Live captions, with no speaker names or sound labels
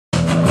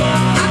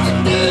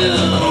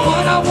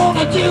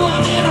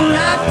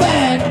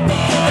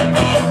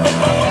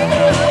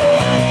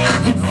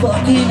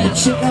Any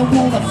chick I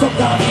wanna fuck,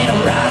 I'm in a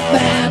rock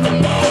band.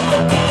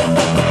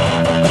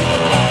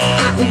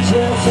 I can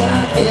dress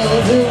like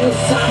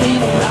Elvis, I'm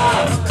in a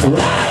rock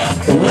band.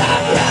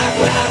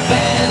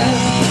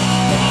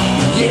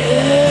 Yeah,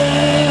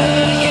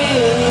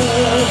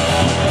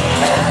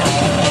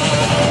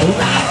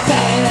 rock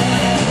band,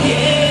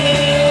 yeah,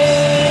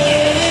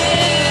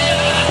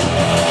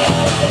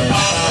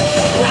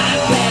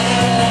 rock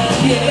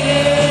band, yeah.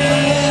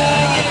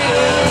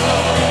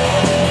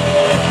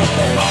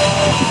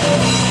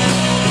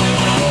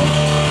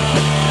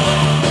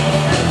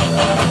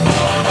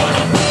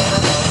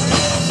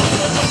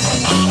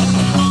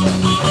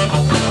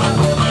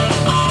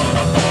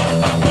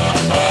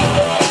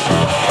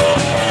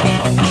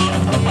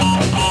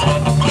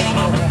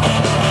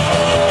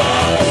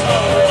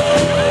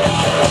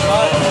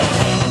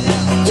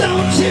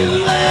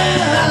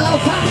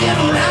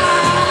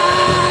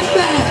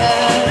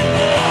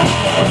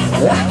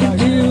 I can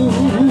do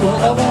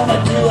what I wanna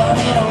do, I'm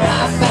in a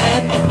rock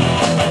band.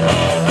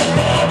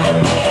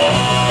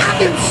 I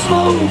can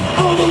smoke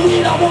all the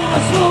weed I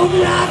wanna smoke,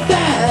 rock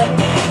band.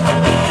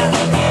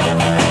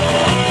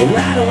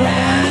 Ride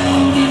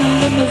around in a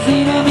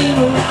limousine, I'm in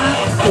a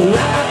rock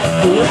band.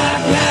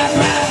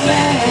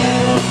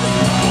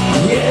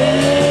 Yeah,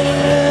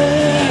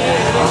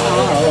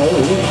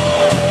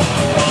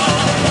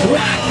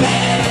 rock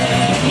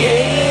band,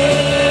 yeah.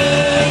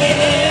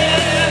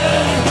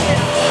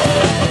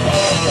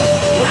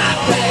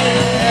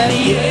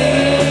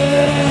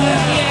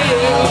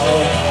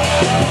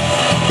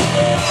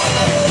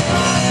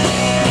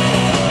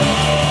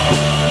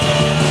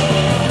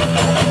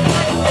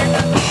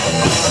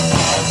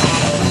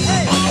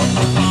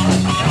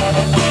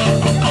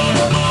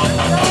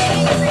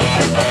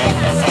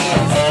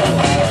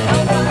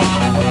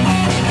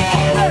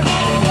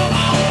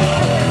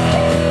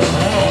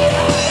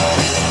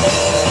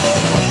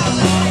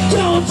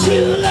 Don't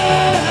you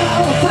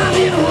love, I'm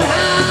in a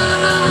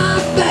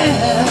rock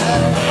band.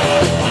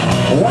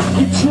 I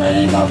can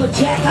drink all the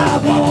jack I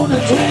wanna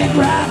drink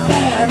right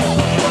there.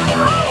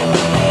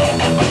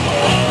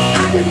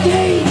 I can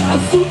date a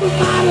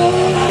supermodel,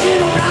 I'm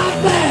in a rock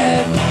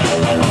band.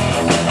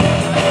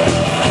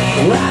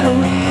 Ride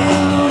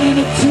around in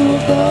a tour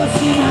bus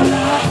in a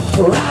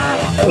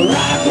rock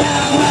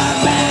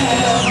band.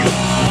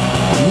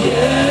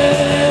 Yeah,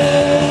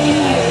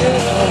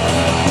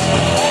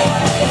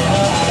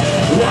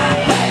 rock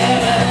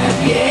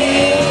band, yeah.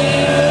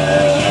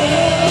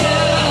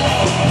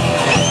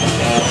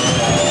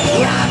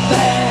 Rock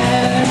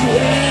band,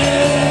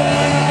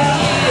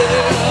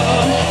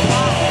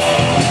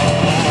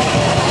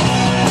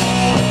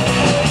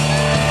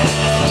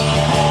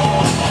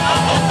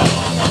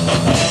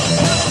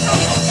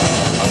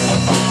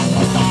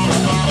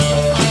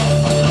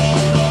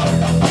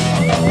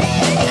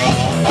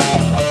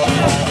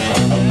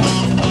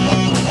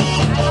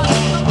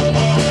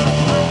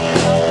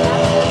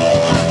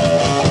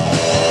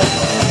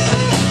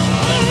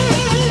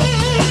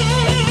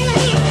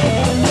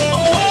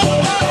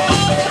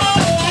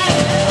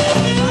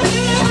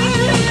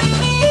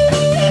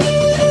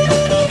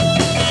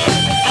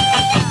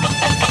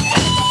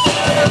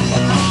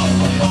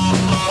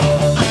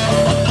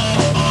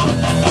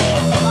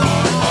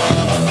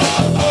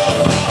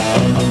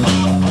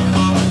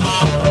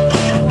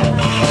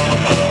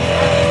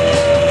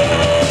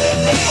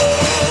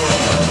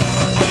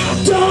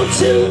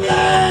 to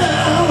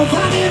love,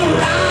 I'm in a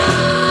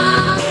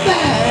rock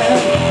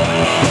band.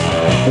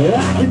 I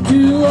can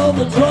do all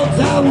the drugs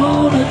I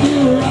wanna do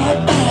right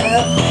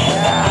there.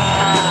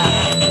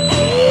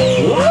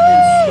 I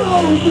can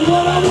smoke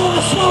what I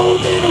wanna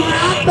smoke in a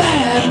rock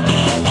band.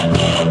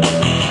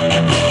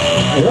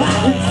 I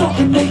can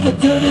fucking make a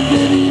dirty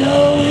video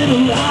in a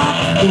rock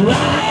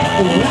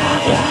band.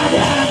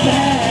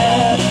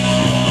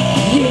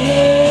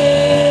 Yeah.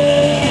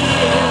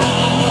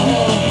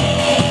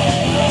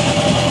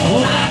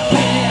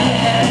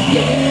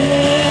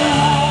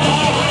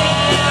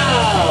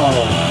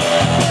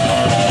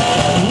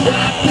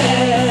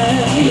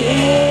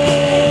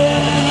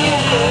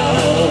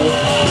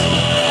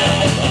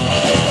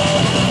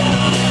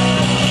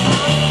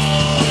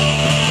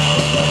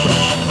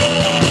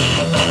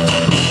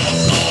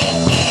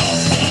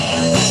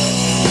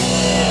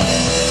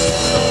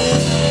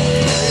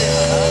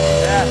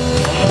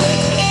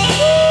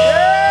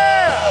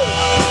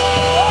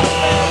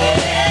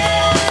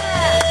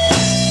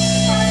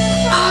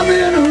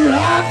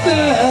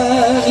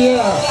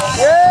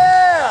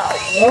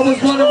 That was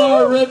one of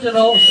our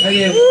originals. Thank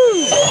you.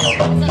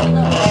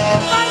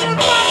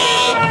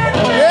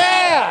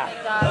 Yeah!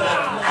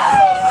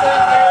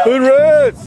 Good roots!